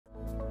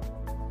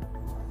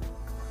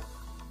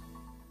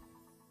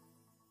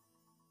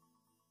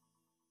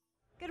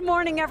Good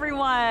morning,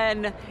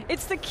 everyone.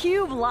 It's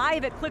theCUBE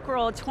live at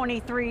QlikWorld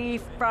 23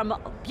 from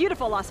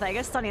beautiful Las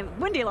Vegas, sunny and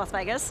windy Las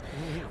Vegas.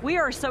 We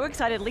are so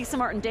excited, Lisa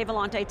Martin, Dave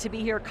Vellante, to be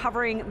here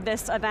covering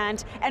this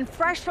event. And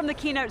fresh from the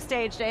keynote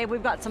stage, Dave,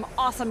 we've got some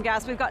awesome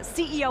guests. We've got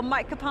CEO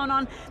Mike Capone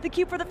on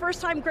theCUBE for the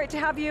first time. Great to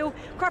have you.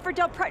 Crawford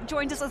Del Prete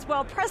joins us as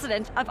well,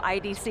 president of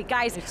IDC.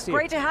 Guys,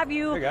 great to have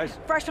you. Hey guys.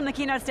 Fresh from the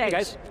keynote stage.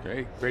 Hey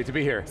guys. Great to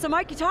be here. So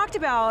Mike, you talked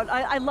about,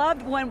 I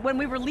loved when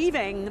we were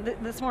leaving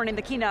this morning,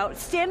 the keynote,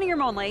 standing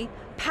room only,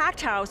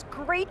 packed house,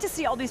 great to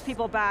see all these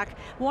people back,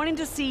 wanting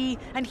to see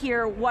and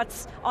hear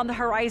what's on the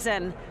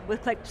horizon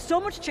with Qlik.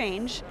 So much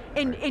change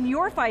in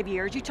your 5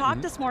 years. You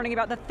talked this morning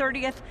about the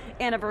 30th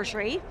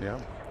anniversary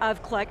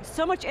of Qlik.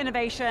 So much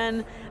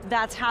innovation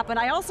that's happened.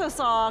 I also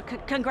saw,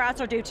 congrats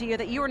are due to you,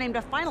 that you were named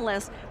a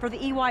finalist for the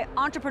EY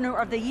Entrepreneur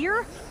of the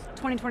Year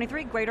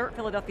 2023, Greater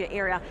Philadelphia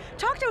area.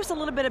 Talk to us a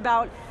little bit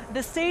about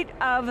the state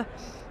of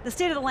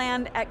the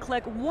land at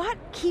Qlik. What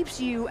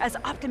keeps you as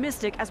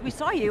optimistic as we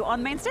saw you on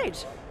the main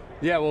stage?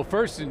 Yeah, well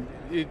first,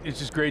 it's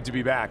just great to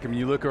be back. I mean,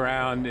 you look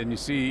around and you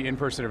see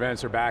in-person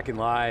events are back and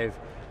live,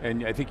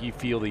 and I think you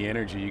feel the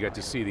energy, you got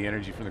to see the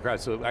energy from the crowd.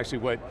 So actually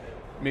what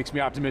makes me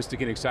optimistic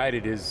and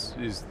excited is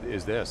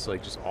this,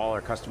 like just all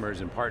our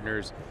customers and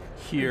partners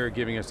here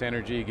giving us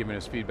energy, giving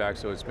us feedback,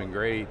 so it's been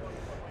great.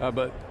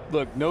 But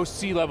look, no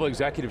C-level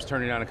executives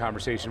turning down a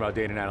conversation about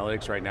data and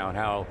analytics right now and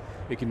how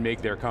it can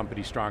make their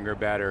company stronger,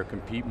 better,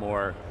 compete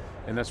more,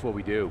 and that's what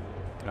we do.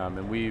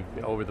 And we've,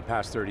 over the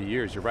past 30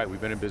 years, you're right,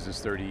 we've been in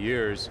business 30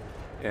 years,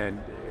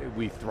 and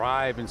we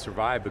thrive and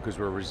survive because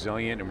we're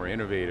resilient and we're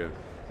innovative.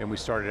 And we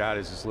started out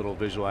as this little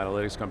visual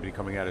analytics company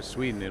coming out of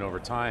Sweden, and over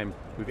time,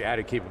 we've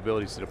added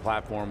capabilities to the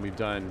platform. We've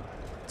done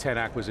 10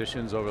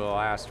 acquisitions over the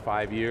last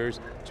 5 years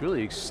to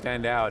really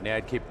extend out and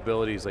add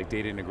capabilities like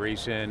data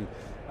integration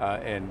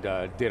and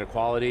data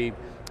quality,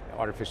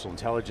 artificial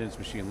intelligence,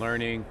 machine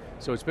learning.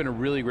 So it's been a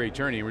really great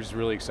journey. We're just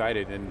really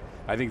excited, and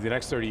I think the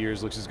next 30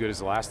 years looks as good as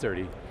the last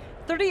 30.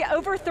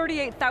 Over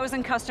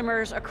 38,000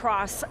 customers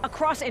across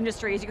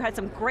industries. You had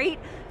some great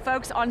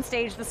folks on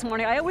stage this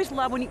morning. I always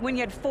love when you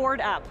had Ford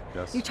up.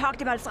 Yes. You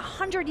talked about it's a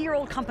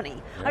 100-year-old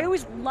company. Yeah. I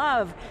always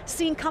love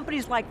seeing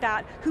companies like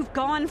that who've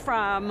gone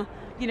from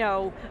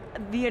the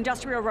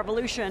Industrial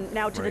Revolution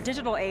now to the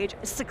digital age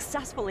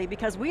successfully,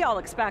 because we all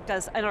expect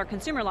us in our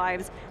consumer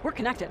lives, we're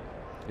connected,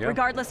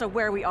 regardless of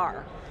where we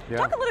are.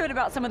 Talk a little bit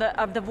about some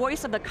of the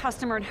voice of the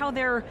customer and how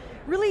they're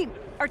really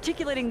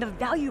articulating the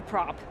value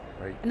prop.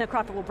 And then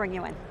Crawford will bring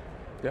you in.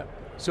 Yeah,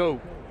 so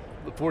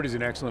Ford is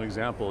an excellent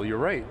example. You're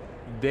right.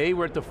 They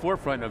were at the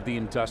forefront of the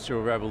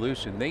Industrial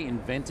Revolution. They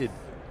invented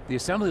the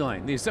assembly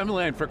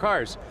line for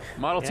cars.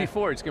 Model T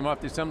Fords came off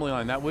the assembly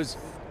line. That was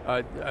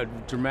a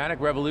dramatic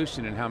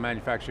revolution in how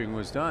manufacturing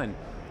was done.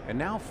 And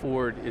now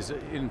Ford is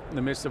in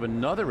the midst of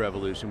another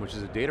revolution, which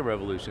is a data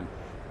revolution.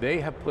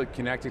 They have put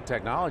connected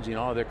technology in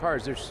all of their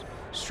cars. They're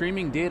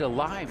streaming data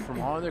live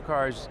from all of their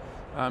cars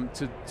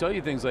to tell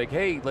you things like,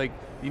 hey,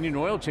 you need an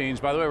oil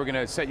change, by the way, we're going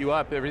to set you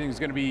up, everything's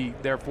going to be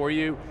there for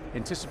you,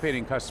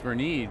 anticipating customer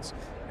needs.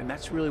 And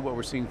that's really what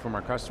we're seeing from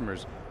our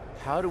customers.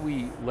 How do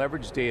we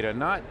leverage data,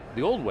 not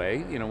the old way,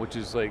 which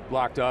is like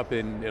locked up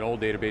in an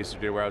old database or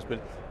data warehouse, but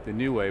the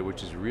new way,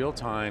 which is real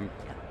time,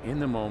 in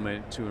the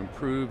moment, to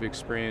improve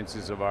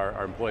experiences of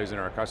our employees and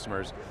our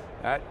customers.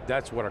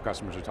 That's what our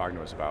customers are talking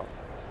to us about.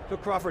 So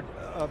Crawford,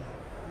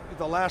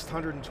 the last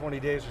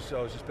 120 days or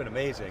so has just been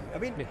amazing. I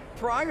mean,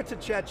 prior to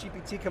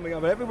ChatGPT coming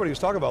up, everybody was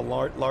talking about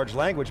large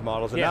language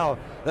models, and now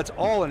that's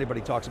all anybody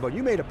talks about.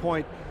 You made a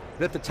point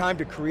that the time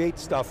to create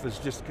stuff is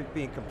just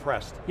being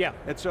compressed. Yeah.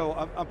 And so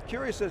I'm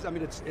curious,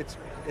 it's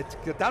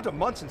down to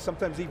months and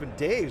sometimes even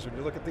days when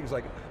you look at things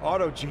like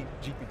auto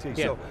GPT.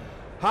 So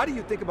how do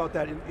you think about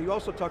that? And you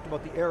also talked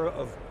about the era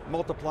of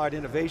multiplied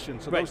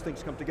innovation, so those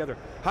things come together.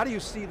 How do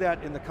you see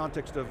that in the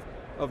context of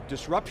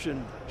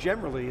disruption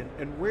generally,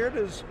 and where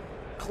does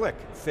Qlik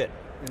fit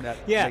in that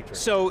matrix?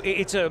 So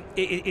it's a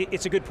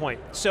good point.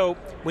 So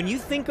when you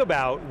think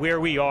about where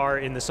we are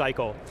in the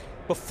cycle,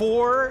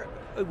 before,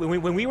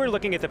 when we were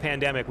looking at the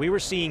pandemic, we were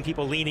seeing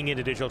people leaning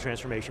into digital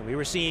transformation. We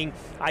were seeing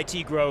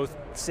IT growth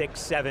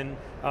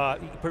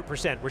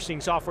 6–7%. We're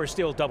seeing software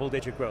still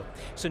double-digit growth.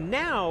 So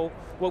now,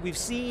 what we've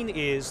seen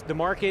is the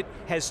market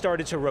has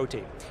started to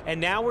rotate.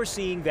 And now we're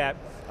seeing that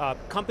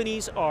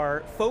companies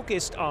are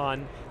focused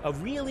on a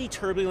really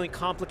turbulent,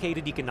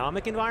 complicated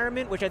economic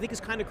environment, which I think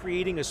is kind of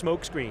creating a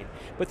smokescreen.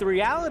 But the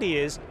reality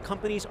is,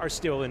 companies are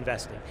still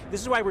investing. This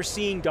is why we're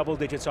seeing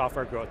double-digit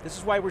software growth. This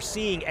is why we're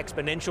seeing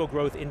exponential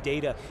growth in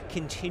data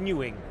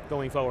continuing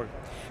going forward.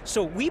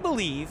 So we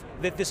believe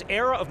that this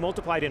era of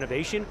multiplied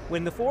innovation,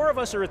 when the four of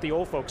us are at the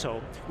old folks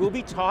home, we'll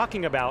be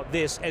talking about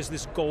this as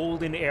this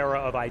golden era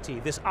of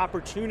IT, this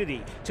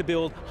opportunity to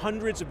build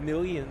hundreds of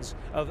millions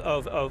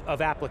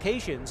of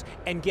applications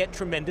and get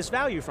tremendous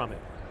value from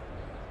it.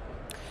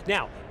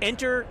 Now,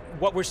 enter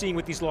what we're seeing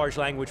with these large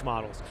language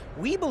models.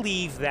 We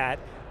believe that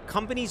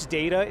company's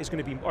data is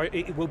going to be, or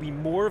it will be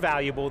more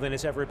valuable than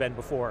it's ever been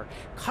before.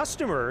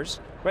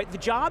 Customers, right, the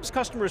jobs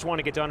customers want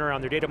to get done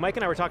around their data, Mike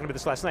and I were talking about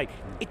this last night,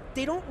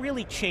 they don't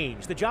really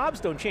change, the jobs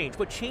don't change.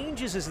 What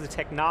changes is the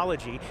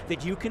technology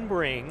that you can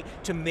bring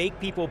to make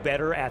people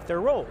better at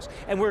their roles.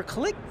 And where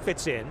Qlik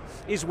fits in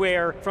is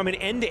where, from an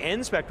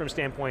end-to-end spectrum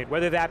standpoint,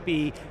 whether that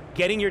be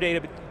getting your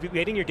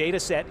data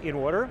set in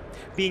order,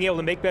 being able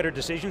to make better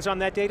decisions on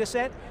that data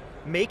set,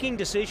 making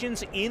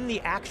decisions in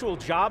the actual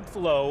job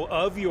flow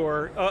of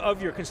your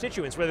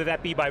constituents, whether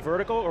that be by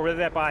vertical or whether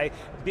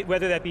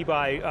that be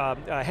by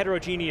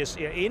heterogeneous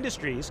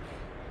industries.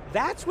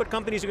 That's what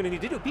companies are going to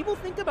need to do. People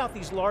think about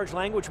these large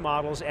language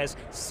models as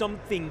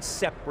something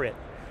separate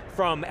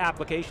from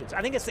applications.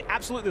 I think it's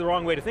absolutely the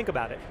wrong way to think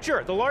about it.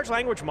 Sure, the large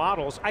language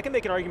models, I can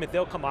make an argument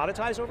they'll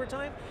commoditize over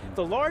time.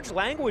 The large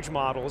language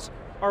models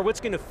are what's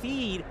going to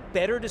feed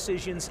better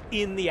decisions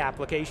in the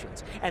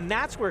applications. And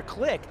that's where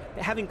Qlik,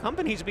 having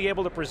companies be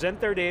able to present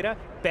their data,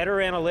 better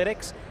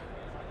analytics,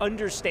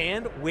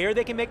 understand where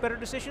they can make better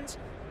decisions,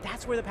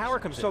 that's where the power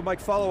comes in. So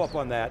Mike, follow up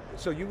on that.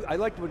 So I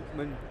liked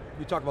when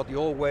you talk about the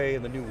old way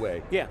and the new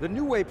way. Yeah. The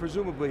new way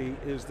presumably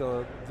is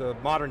the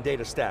modern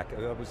data stack.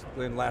 I was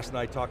in last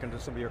night talking to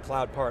some of your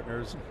cloud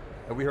partners,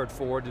 and we heard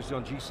Ford is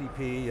on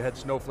GCP, you had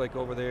Snowflake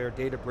over there,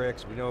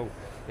 Databricks, we know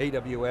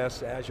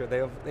AWS, Azure,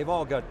 they've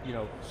all got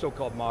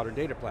so-called modern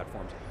data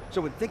platforms.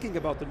 So in thinking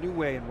about the new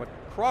way and what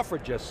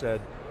Crawford just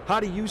said, how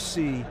do you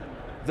see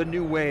the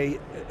new way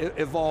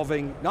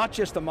evolving, not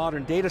just the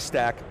modern data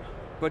stack,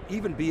 but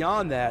even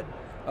beyond that,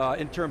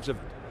 in terms of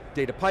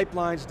data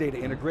pipelines, data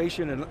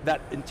integration, and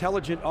that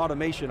intelligent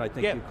automation, I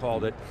think you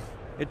called it,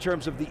 in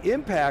terms of the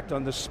impact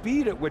on the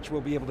speed at which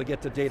we'll be able to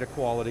get to data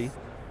quality,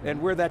 and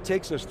where that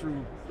takes us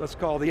through, let's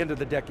call the end of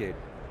the decade.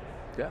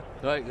 Yeah,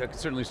 I could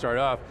certainly start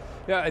off.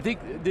 Yeah, I think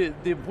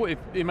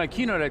in my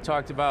keynote I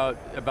talked about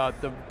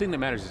the thing that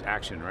matters is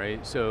action,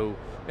 right? So,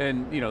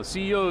 and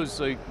CEOs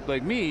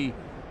like me,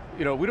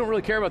 we don't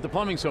really care about the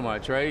plumbing so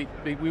much, right?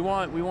 We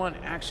want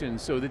action.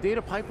 So the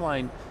data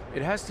pipeline,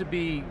 it has to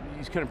be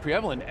kind of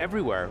prevalent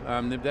everywhere.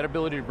 That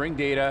ability to bring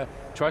data,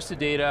 trusted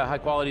data, high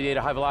quality data,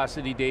 high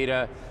velocity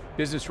data,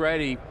 business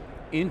ready,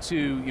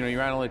 into your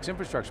analytics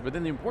infrastructure. But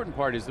then the important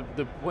part is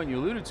the point you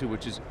alluded to,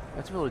 which is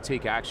that's able to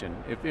take action.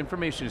 If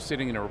information is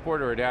sitting in a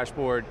report or a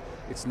dashboard,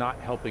 it's not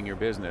helping your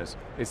business.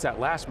 It's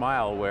that last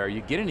mile where you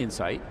get an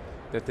insight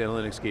that the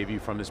analytics gave you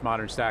from this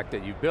modern stack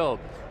that you've built,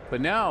 but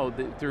now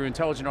through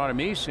intelligent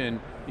automation,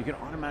 you can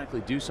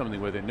automatically do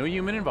something with it. No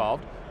human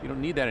involved, you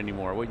don't need that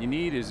anymore. What you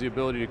need is the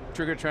ability to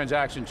trigger a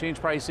transaction, change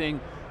pricing,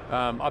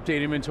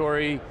 update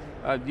inventory,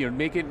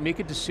 make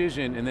a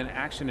decision and then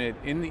action it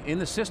in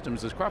the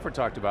systems, as Crawford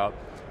talked about.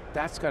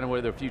 That's kind of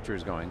where the future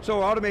is going.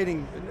 So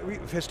automating,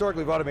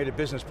 historically we've automated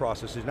business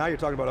processes, now you're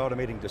talking about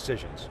automating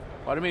decisions.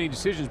 Automating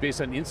decisions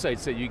based on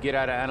insights that you get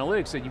out of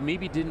analytics that you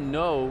maybe didn't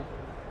know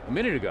a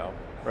minute ago,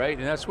 right?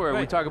 And that's where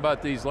we talk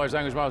about these large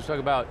language models, we talk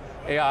about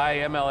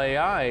AI, ML,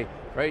 AI,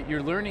 right?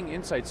 You're learning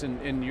insights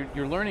and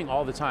you're learning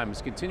all the time.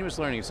 It's continuous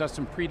learning. It's not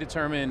some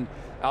predetermined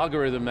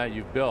algorithm that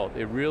you've built.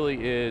 It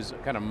really is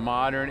kind of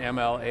modern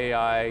ML,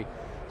 AI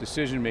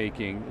decision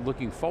making,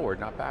 looking forward,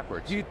 not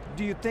backwards.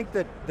 Do you think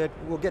that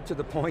we'll get to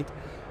the point,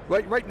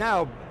 right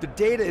now, the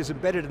data is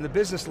embedded in the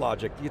business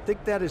logic. Do you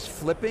think that is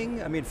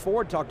flipping? I mean,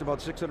 Ford talked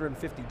about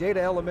 650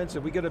 data elements.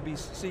 Are we going to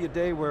see a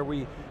day where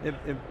we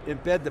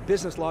embed the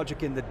business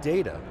logic in the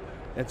data?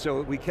 And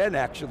so we can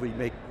actually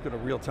make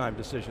real-time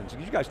decisions.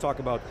 You guys talk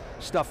about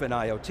stuff in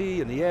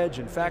IoT and the edge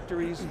and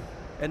factories,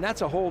 and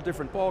that's a whole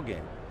different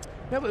ballgame.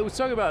 Yeah, but let's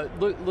talk about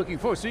looking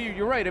forward. So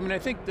you're right, I mean, I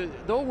think the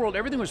old world,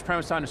 everything was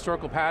premised on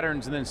historical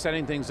patterns and then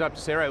setting things up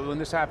to say, all right, when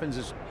this happens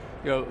is,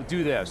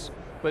 do this.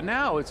 But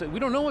now, it's we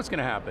don't know what's going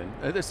to happen.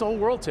 That's the whole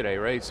world today,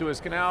 right?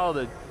 Suez Canal,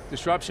 the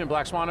disruption,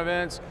 Black Swan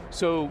events.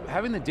 So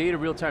having the data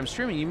real-time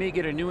streaming, you may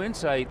get a new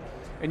insight,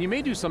 and you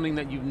may do something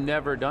that you've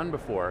never done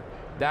before.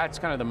 That's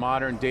kind of the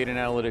modern data and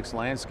analytics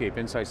landscape,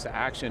 insights to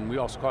action. We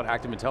also call it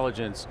active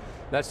intelligence.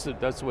 That's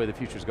the way the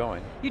future's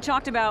going. You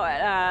talked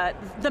about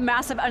the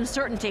massive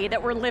uncertainty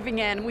that we're living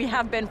in, we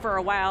have been for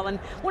a while, and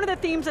one of the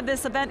themes of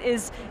this event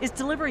is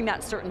delivering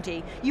that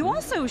certainty. You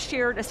also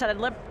shared a set, I'd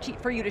love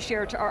for you to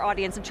share to our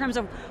audience in terms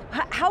of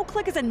how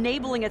Qlik is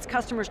enabling its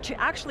customers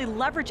to actually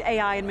leverage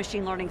AI and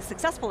machine learning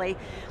successfully.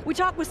 We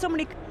talk with so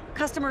many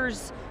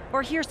customers,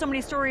 or hear so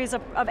many stories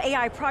of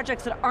AI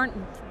projects that aren't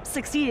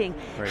succeeding.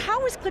 Right.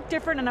 How is Qlik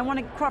different, and I want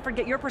to, Crawford,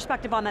 get your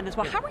perspective on that as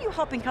well. How are you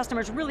helping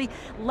customers really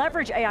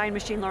leverage AI and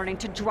machine learning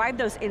to drive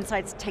those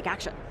insights, take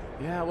action?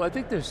 Yeah, well I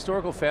think the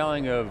historical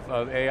failing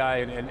of AI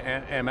and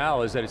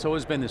ML is that it's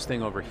always been this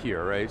thing over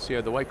here, right? So you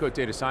have the white coat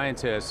data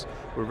scientists,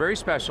 were very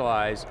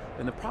specialized,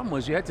 and the problem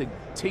was you had to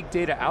take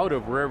data out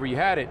of wherever you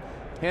had it,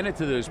 hand it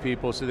to those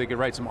people so they could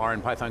write some R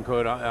and Python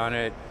code on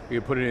it, you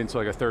could put it into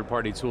like a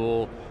third-party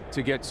tool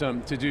to get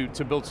some,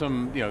 to build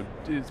some,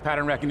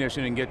 pattern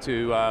recognition and get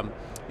to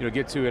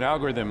an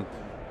algorithm.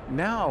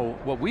 Now,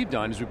 what we've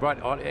done is we brought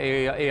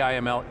AI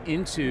ML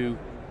into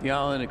the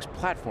analytics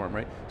platform,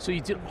 right? So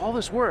you did all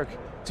this work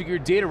to get your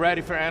data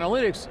ready for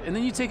analytics, and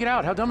then you take it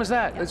out. How dumb is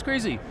that? That's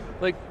crazy.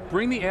 like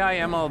bring the AI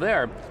ML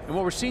there. And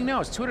what we're seeing now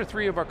is 2 out of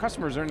 3 of our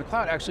customers are in the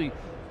cloud actually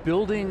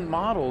building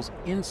models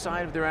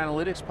inside of their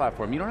analytics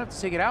platform. You don't have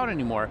to take it out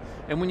anymore.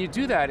 And when you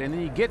do that, and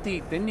then you get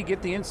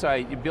the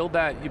insight, you build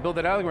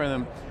that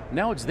algorithm,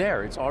 now it's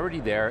there, it's already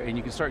there, and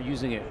you can start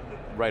using it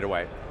right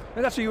away.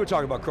 And that's what you were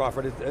talking about,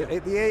 Crawford.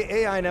 The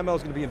AI and ML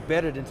is going to be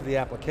embedded into the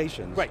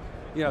applications. Right.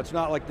 You know, it's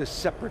not like this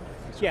separate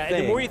Yeah, thing.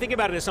 and the more you think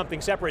about it as something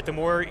separate, the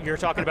more you're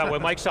talking about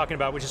what Mike's talking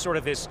about, which is sort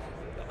of this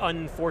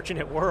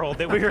unfortunate world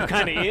that we were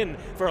kind of in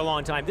for a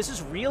long time. This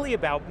is really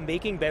about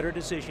making better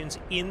decisions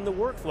in the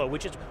workflow,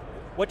 which is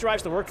what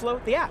drives the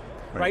workflow? The app.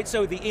 Right,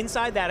 so the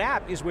inside that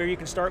app is where you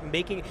can start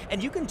making,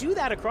 and you can do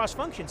that across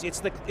functions. It's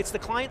the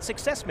client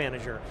success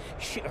manager,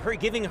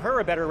 giving her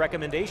a better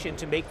recommendation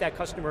to make that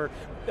customer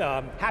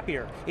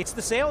happier. It's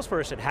the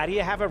salesperson. How do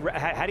you have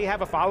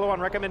a follow-on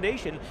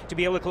recommendation to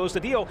be able to close the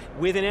deal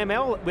with an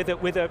ML,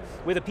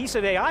 with a piece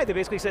of AI that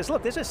basically says,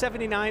 look, there's a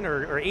 79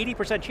 or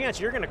 80% chance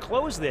you're going to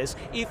close this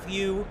if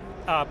you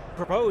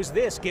propose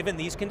this given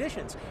these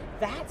conditions.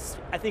 That's,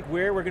 I think,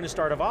 where we're going to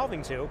start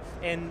evolving to,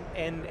 and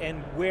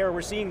where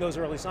we're seeing those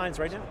early signs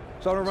right now.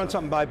 So I want to run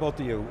something by both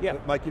of you. Yeah.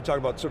 Mike, you talk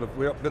about sort of,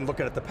 we've been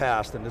looking at the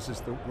past, and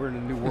we're in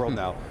a new world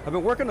now. I've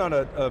been working on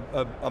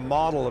a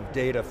model of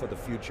data for the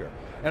future,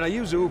 and I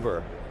use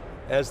Uber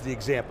as the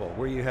example,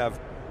 where you have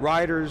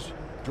riders,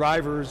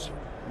 drivers,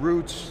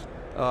 routes,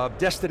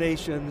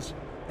 destinations,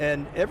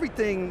 and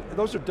everything,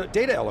 those are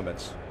data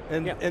elements,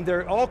 and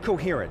they're all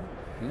coherent.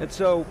 Mm-hmm. And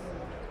so,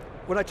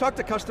 when I talk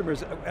to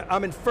customers,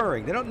 I'm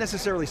inferring, they don't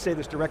necessarily say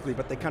this directly,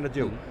 but they kind of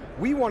do.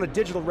 Mm-hmm. We want a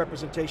digital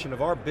representation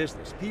of our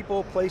business,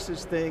 people,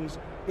 places, things,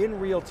 in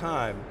real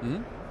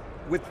time,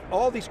 with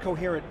all these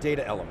coherent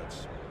data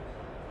elements.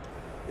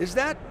 Is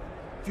that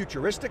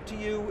futuristic to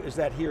you? Is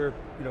that here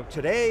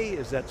today?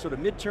 Is that sort of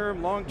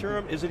midterm, long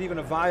term? Is it even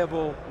a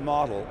viable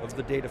model of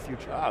the data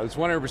future? It's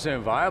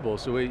 100% viable,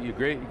 so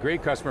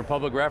great customer,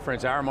 public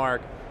reference,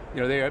 Aramark,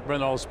 they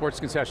run all the sports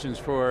concessions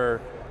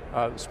for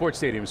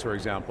sports stadiums, for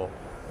example.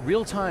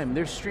 Real time,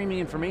 they're streaming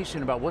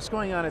information about what's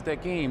going on at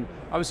that game.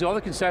 Obviously all the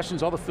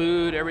concessions, all the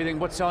food, everything,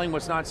 what's selling,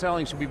 what's not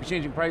selling, should we be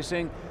changing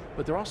pricing?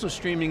 But they're also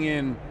streaming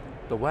in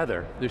the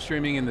weather. They're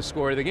streaming in the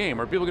score of the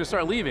game. Are people going to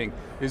start leaving?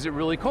 Is it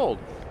really cold?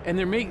 And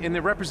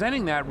they're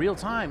representing that real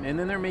time, and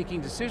then they're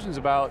making decisions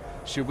about,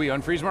 should we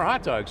unfreeze more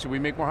hot dogs? Should we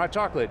make more hot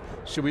chocolate?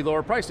 Should we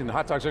lower pricing? The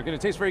hot dogs aren't going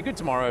to taste very good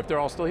tomorrow if they're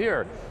all still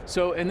here.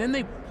 So, and then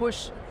they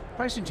push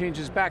pricing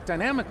changes back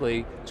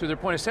dynamically to their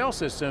point of sale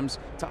systems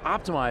to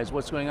optimize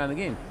what's going on in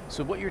the game.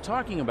 So what you're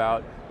talking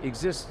about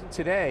exists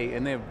today,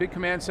 and they have a big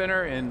command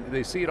center, and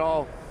they see it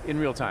all in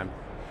real time.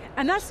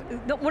 And that's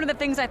one of the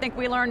things I think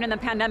we learned in the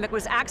pandemic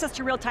was access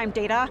to real-time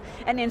data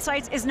and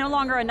insights is no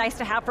longer a nice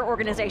to have for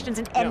organizations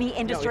in any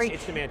industry. No,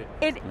 it's demanded.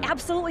 It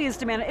absolutely is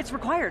demanded. It's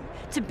required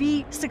to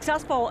be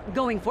successful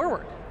going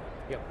forward.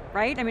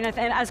 Right? I mean, and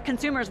as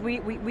consumers,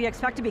 we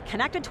expect to be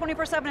connected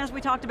 24/7 as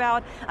we talked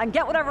about, and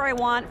get whatever I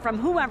want from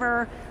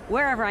whomever,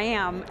 wherever I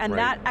am, and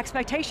that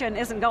expectation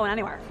isn't going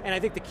anywhere. And I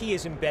think the key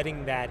is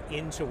embedding that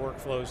into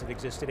workflows that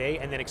exist today,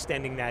 and then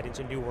extending that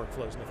into new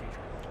workflows in the future.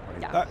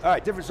 Yeah. All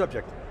right, different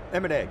subject,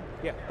 M&A.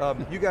 Yeah.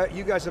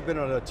 You guys have been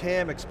on a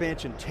TAM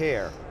expansion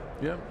tear.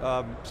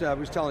 Yeah. So I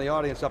was telling the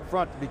audience up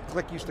front,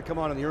 Qlik used to come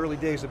on in the early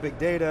days of big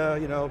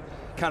data,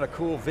 kind of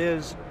cool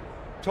viz.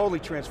 Totally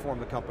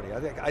transformed the company.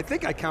 I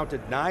think I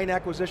counted 9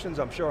 acquisitions.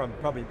 I'm sure I'm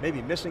probably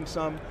maybe missing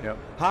some. Yep.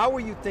 How are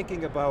you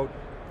thinking about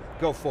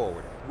go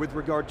forward with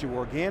regard to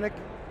organic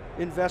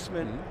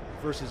investment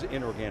versus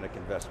inorganic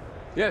investment?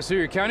 Yeah, so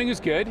your accounting is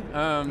good.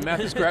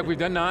 Math is correct, we've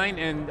done 9,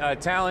 and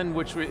Talon,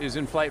 which is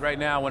in flight right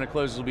now, when it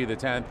closes will be the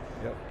 10th,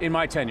 in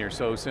my tenure,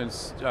 so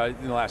since in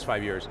the last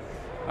 5 years.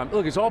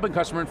 Look, it's all been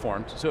customer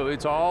informed, so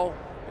it's all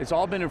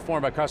been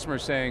informed by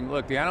customers saying,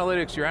 look, your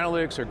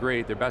analytics are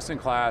great, they're best in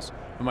class,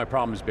 but my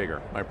problem is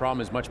bigger. My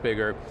problem is much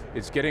bigger.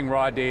 It's getting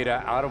raw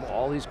data out of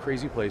all these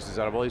crazy places,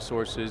 out of all these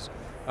sources,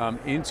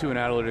 into an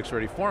analytics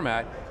ready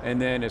format,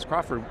 and then as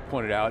Crawford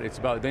pointed out, it's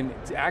about then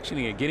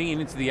actioning it, getting it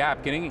into the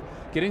app, getting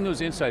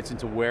those insights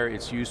into where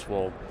it's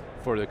useful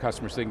for the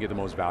customers so they can get the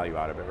most value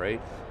out of it,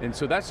 right? And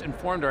so that's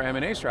informed our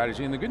M&A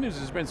strategy, and the good news is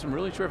there's been some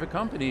really terrific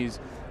companies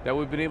that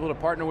we've been able to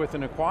partner with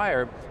and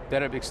acquire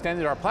that have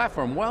extended our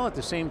platform, while at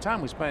the same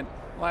time we spent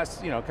the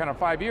last kind of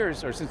 5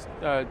 years, or since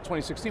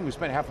 2016, we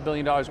spent $500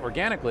 million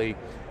organically,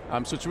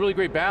 so it's a really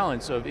great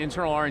balance of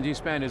internal R&D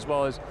spend as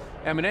well as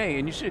M&A,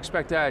 and you should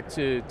expect that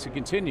to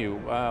continue.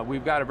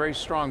 We've got a very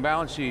strong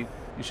balance sheet.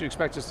 You should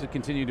expect us to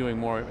continue doing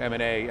more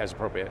M&A as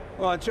appropriate.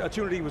 Well,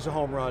 Opportunity was a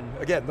home run.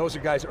 Again, those are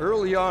guys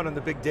early on in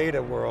the big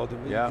data world,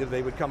 and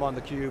they would come on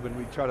theCUBE and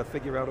we'd try to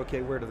figure out,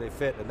 okay, where do they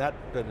fit, and that's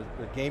been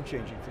a game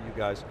changing for you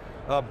guys.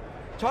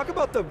 Talk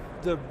about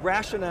the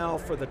rationale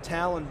for the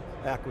Talon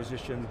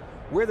acquisition,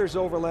 where there's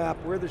overlap,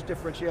 where there's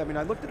differentiation. I mean,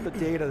 I looked at the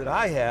data that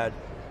I had,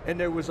 and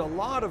there was a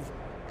lot of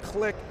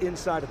Qlik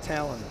inside of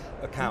Talon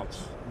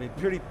accounts. I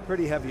mean,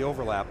 pretty heavy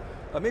overlap.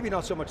 Maybe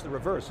not so much the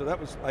reverse, so that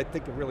was, I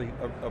think, a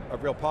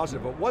real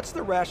positive. But what's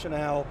the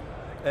rationale,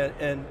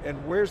 and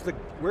where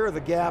are the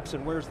gaps,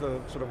 and where's the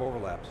sort of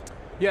overlaps?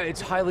 Yeah,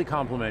 it's highly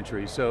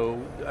complementary. So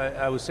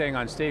I was saying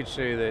on stage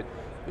today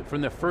that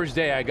from the first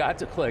day I got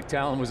to Qlik,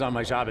 Talon was on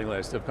my shopping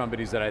list of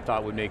companies that I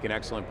thought would make an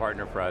excellent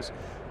partner for us.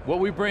 What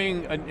we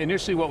bring,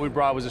 initially what we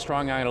brought was a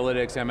strong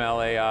analytics,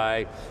 ML,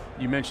 AI.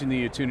 You mentioned the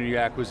Unity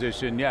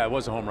acquisition. Yeah, it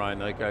was a home run.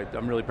 Like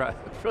I'm really proud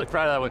of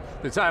that one.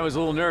 At the time I was a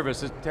little nervous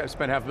to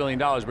spend $500 million,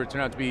 but it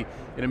turned out to be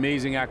an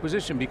amazing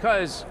acquisition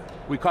because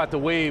we caught the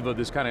wave of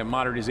this kind of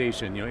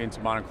modernization, into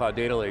modern cloud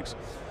data lakes.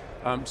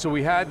 So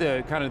we had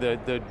the kind of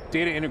the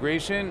data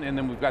integration, and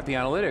then we've got the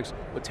analytics.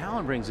 What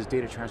Talon brings is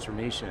data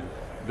transformation,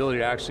 ability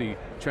to actually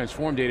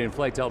transform data in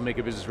flight to help make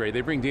a business ready.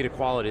 They bring data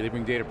quality, they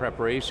bring data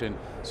preparation.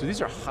 So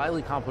these are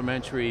highly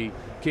complementary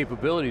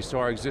capabilities to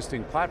our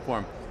existing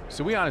platform.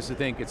 So we honestly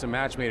think it's a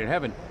match made in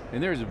heaven,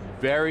 and there's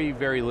very,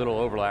 very little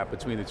overlap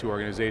between the two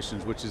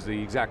organizations, which is the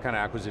exact kind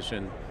of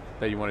acquisition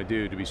that you want to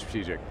do to be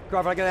strategic.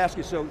 Crawford, I got to ask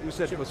you, so you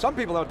said, well, some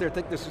people out there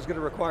think this is going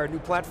to require a new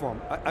platform.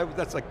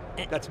 That's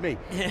me.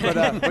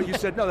 But you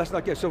said, no, that's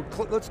not good. So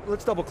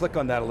let's double click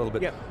on that a little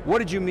bit. Yep. What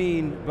did you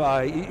mean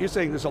by, you're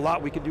saying there's a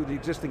lot we can do with the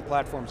existing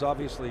platforms,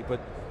 obviously,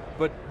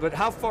 but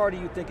how far do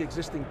you think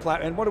existing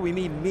and what do we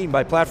mean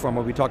by platform?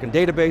 Are we talking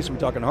database, are we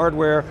talking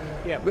hardware?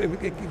 Yeah.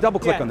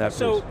 Double click on that,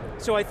 please.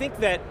 So I think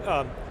that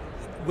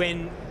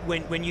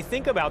when you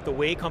think about the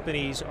way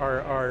companies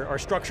are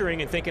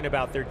structuring and thinking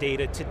about their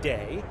data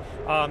today,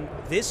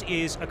 this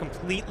is a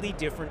completely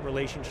different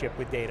relationship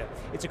with data.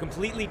 It's a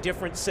completely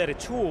different set of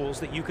tools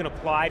that you can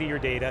apply to your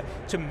data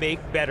to make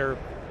better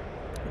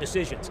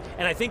decisions.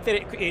 And I think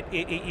that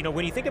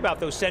when you think about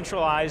those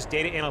centralized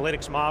data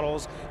analytics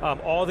models,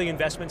 all the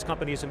investments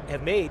companies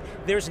have made,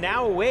 there's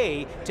now a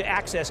way to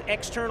access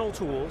external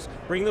tools,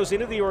 bring those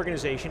into the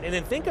organization, and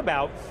then think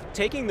about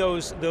taking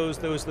those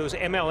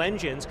ML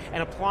engines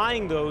and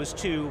applying those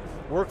to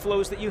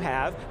workflows that you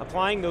have,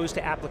 applying those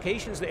to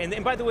applications,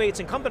 and by the way, it's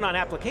incumbent on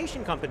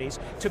application companies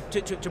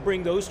to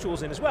bring those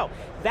tools in as well.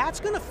 That's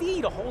going to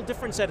feed a whole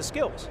different set of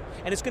skills,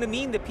 and it's going to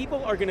mean that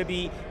people are going to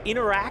be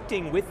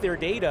interacting with their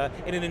data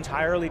in an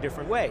entirely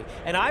different way.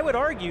 And I would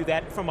argue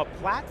that from a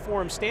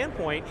platform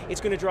standpoint,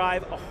 it's going to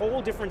drive a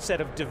whole different set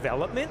of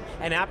development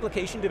and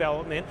application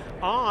development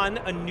on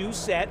a new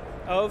set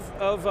of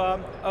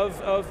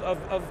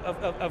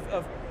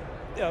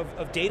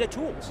data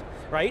tools,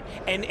 right?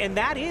 And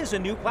that is a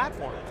new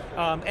platform.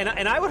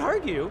 And I would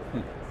argue,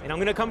 and I'm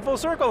going to come full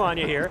circle on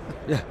you here,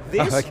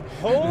 this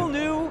whole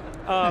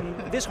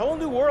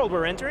new world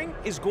we're entering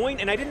is going,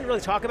 and I didn't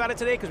really talk about it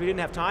today because we didn't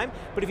have time,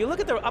 but if you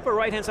look at the upper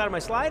right-hand side of my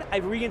slide, I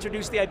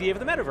reintroduced the idea of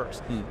the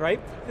metaverse, right?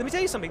 Let me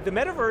tell you something, the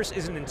metaverse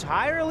is an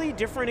entirely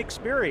different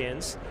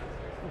experience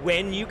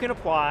when you can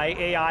apply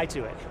AI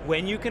to it,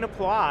 when you can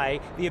apply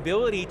the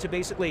ability to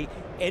basically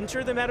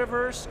enter the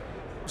metaverse,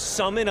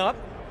 summon up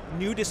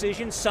new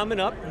decisions,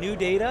 summon up new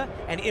data,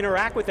 and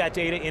interact with that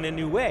data in a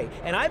new way.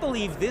 And I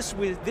believe this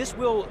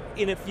will,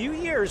 in a few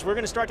years, we're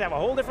going to start to have a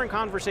whole different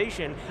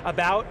conversation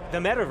about the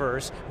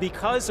metaverse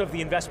because of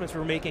the investments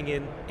we're making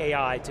in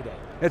AI today.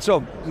 And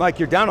so, Mike,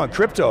 you're down on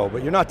crypto,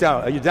 but you're not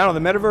down, are you down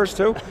on the metaverse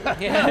too?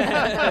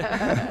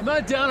 I'm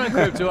not down on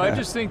crypto, I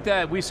just think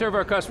that we serve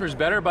our customers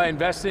better by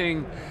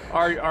investing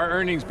our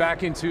earnings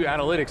back into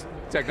analytics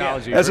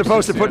technology. As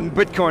opposed to putting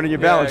Bitcoin in your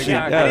balance sheet.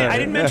 Exactly. I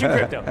didn't mention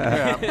crypto.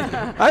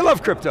 I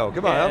love crypto,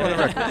 come on, I'm on the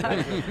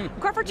record.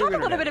 Crawford, talk a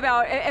little bit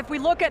about, if we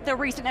look at the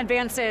recent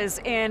advances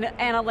in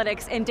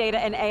analytics, in data,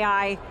 and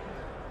AI,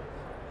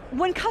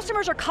 when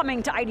customers are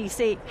coming to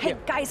IDC, hey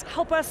guys,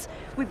 help us,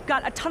 we've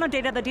got a ton of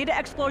data, the data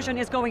explosion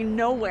is going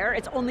nowhere,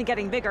 it's only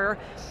getting bigger.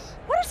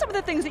 What are some of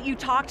the things that you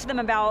talk to them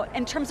about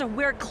in terms of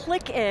where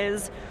Qlik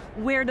is,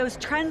 where those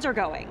trends are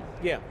going?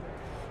 Yeah.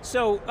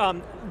 So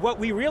what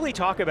we really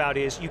talk about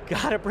is you've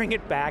got to bring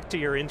it back to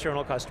your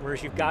internal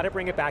customers, you've got to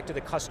bring it back to the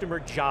customer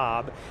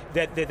job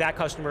that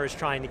customer is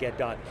trying to get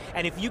done.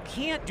 And if you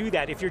can't do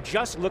that, if you're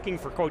just looking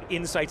for, quote,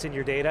 insights in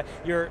your data,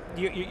 you're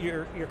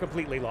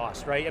completely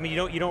lost, right? I mean,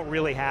 you don't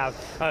really have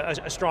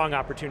a strong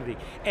opportunity.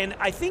 And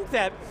I think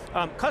that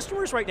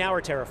customers right now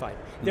are terrified.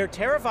 They're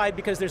terrified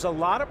because there's a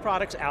lot of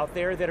products out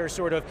there that are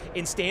sort of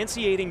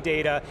instantiating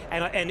data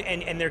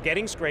and they're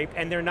getting scraped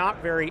and they're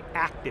not very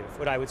active,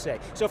 what I would say.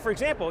 So for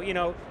example,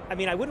 I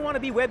mean, I wouldn't want to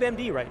be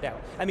WebMD right now.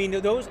 I mean,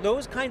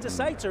 those kinds of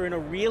sites are in a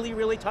really,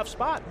 really tough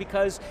spot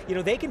because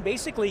they can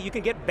basically, you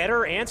can get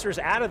better answers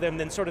out of them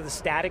than sort of the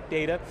static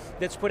data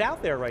that's put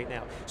out there right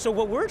now. So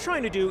what we're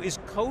trying to do is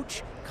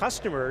coach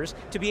customers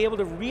to be able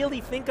to really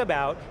think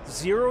about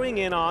zeroing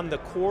in on the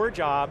core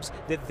jobs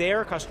that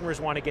their customers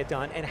want to get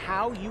done and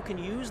how you can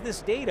use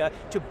this data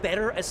to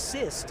better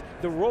assist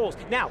the roles.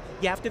 Now,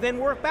 you have to then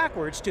work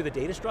backwards to the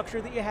data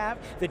structure that you have,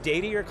 the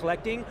data you're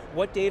collecting,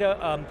 what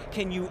data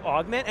can you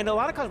augment, and a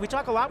lot of we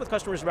talk a lot with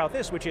customers about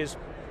this, which is,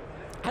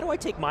 how do I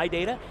take my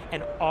data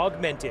and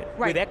augment it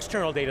with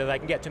external data that I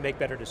can get to make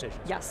better decisions?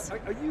 Yes.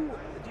 Do you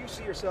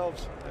see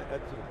yourselves,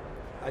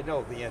 I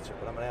know the answer,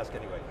 but I'm going to ask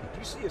anyway. Do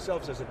you see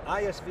yourselves as an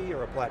ISV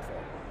or a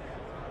platform?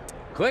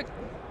 Qlik?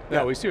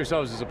 No, we see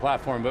ourselves as a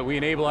platform, but we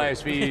enable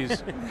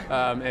ISVs,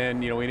 and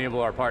we enable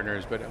our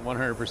partners, but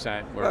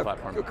 100% we're a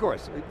platform. Of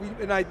course,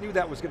 and I knew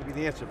that was going to be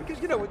the answer, because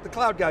the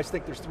cloud guys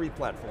think there's 3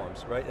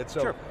 platforms, right? And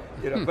so, sure.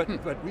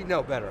 but we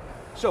know better.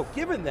 So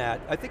given that,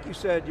 I think you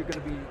said you're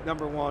going to be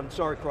 #1,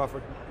 sorry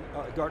Crawford,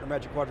 Gartner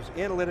Magic Quadrants,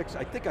 analytics,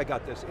 I think I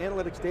got this,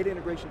 analytics, data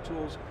integration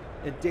tools,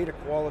 and data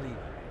quality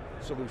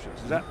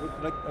solutions. Is that,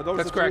 are those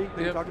That's the 3 correct.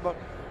 that you talked about?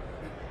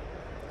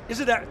 Is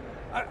it that,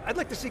 I'd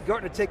like to see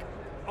Gartner take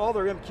all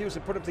their MQs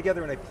and put them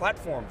together in a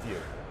platform view.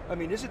 I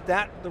mean, isn't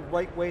that the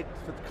right way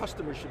for the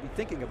customers should be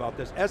thinking about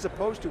this, as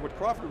opposed to what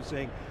Crawford was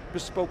saying,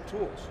 bespoke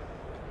tools?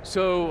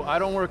 So, I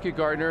don't work at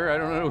Gartner, I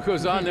don't know what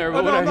goes on there.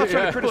 But I'm not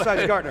trying to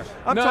criticize Gartner.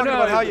 I'm talking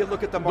about how you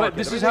look at the market. But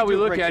this is how we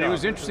look at it. It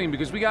was interesting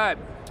because we got,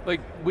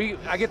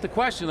 I get the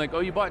question like, oh,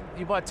 you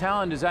bought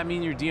talent, does that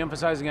mean you're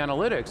de-emphasizing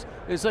analytics?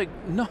 It's like,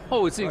 no,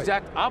 it's the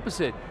exact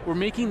opposite. We're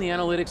making the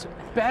analytics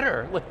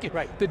better.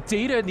 The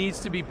data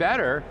needs to be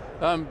better,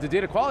 the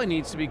data quality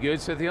needs to be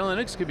good so that the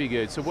analytics could be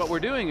good. So what we're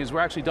doing is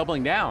we're actually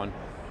doubling down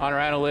on our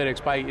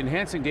analytics by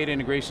enhancing data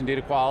integration,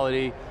 data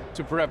quality,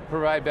 to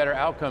provide better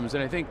outcomes.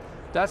 And I think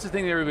that's the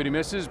thing that everybody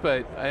misses,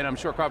 and I'm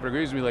sure Crawford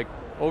agrees with me,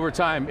 over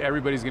time,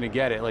 everybody's going to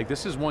get it.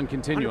 This is one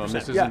continuum, 100%.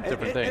 This isn't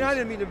different things. And I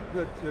didn't mean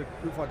to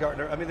goof on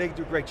Gartner, I mean, they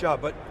do a great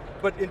job,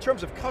 but in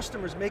terms of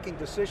customers making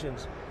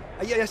decisions,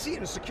 I see it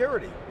in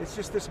security. It's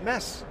just this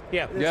mess.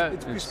 Yeah.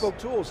 It's bespoke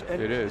tools,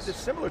 and there's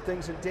similar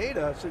things in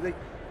data, so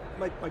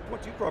my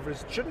point to you, Crawford,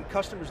 is shouldn't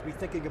customers be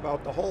thinking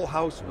about the whole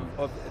house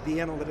of the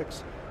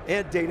analytics,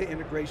 and data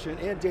integration,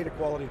 and data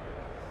quality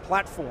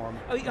platform?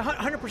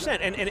 100%,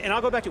 and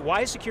I'll go back to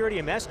why is security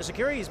a mess?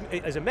 Security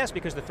is a mess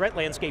because the threat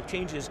landscape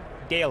changes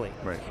daily.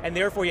 Right. And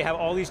therefore you have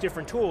all these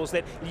different tools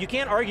that you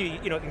can't argue,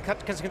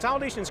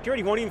 consolidation and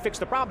security won't even fix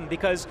the problem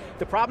because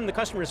the problem the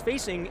customer is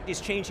facing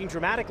is changing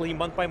dramatically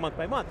month by month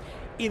by month.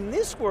 In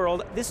this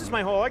world, this is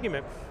my whole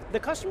argument, the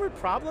customer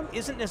problem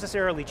isn't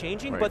necessarily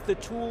changing, but the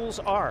tools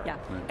are. Yeah.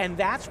 And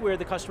that's where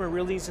the customer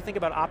really needs to think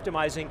about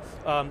optimizing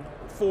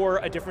for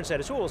a different set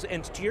of tools.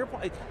 And to your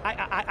point,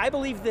 I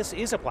believe this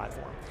is a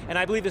platform. And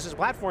I believe this is a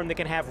platform that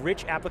can have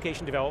rich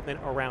application development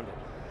around it.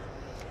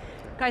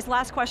 Guys,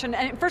 last question,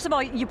 and first of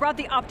all, you brought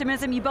the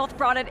optimism, you both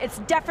brought it, it's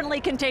definitely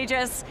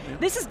contagious. Yeah.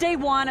 This is day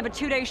 1 of a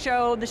 2-day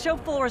show, the show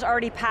floor is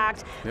already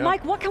packed. Yeah.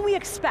 Mike, what can we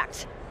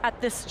expect at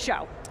this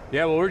show?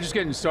 Yeah, well, we're just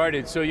getting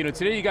started. So,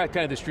 today you got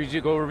kind of the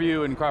strategic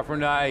overview, and Crawford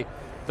and I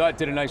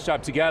did a nice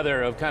job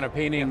together of kind of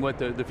painting what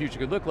the future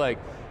could look like.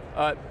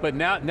 But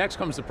now, next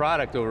comes the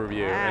product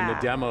overview and the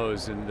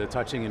demos and the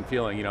touching and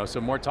feeling. So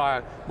more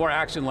talk, more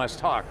action, less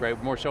talk,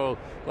 right? More show,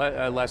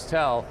 less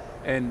tell,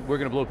 and we're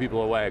going to blow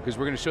people away because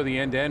we're going to show the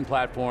end-to-end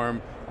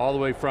platform all the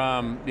way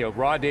from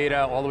raw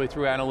data all the way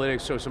through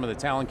analytics. Show some of the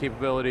talent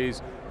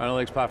capabilities,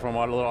 analytics platform,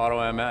 auto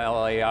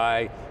ML,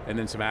 AI, and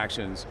then some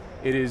actions.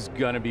 It is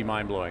going to be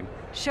mind-blowing.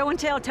 Show and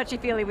tell,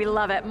 touchy-feely, we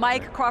love it.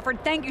 Mike,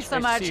 Crawford, thank you so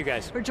much to see you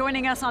guys. for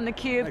joining us on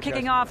theCUBE,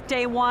 kicking off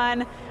day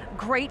 1.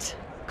 Great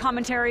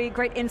commentary,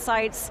 great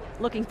insights.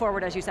 Looking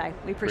forward, as you say.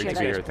 We appreciate it.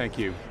 Great to be here, thank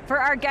you. For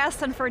our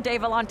guests and for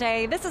Dave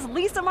Vellante, this is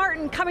Lisa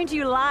Martin coming to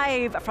you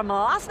live from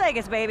Las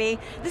Vegas, baby.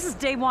 This is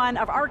day 1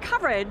 of our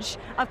coverage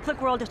of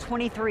QlikWorld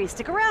 23.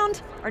 Stick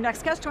around, our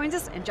next guest joins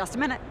us in just a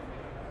minute.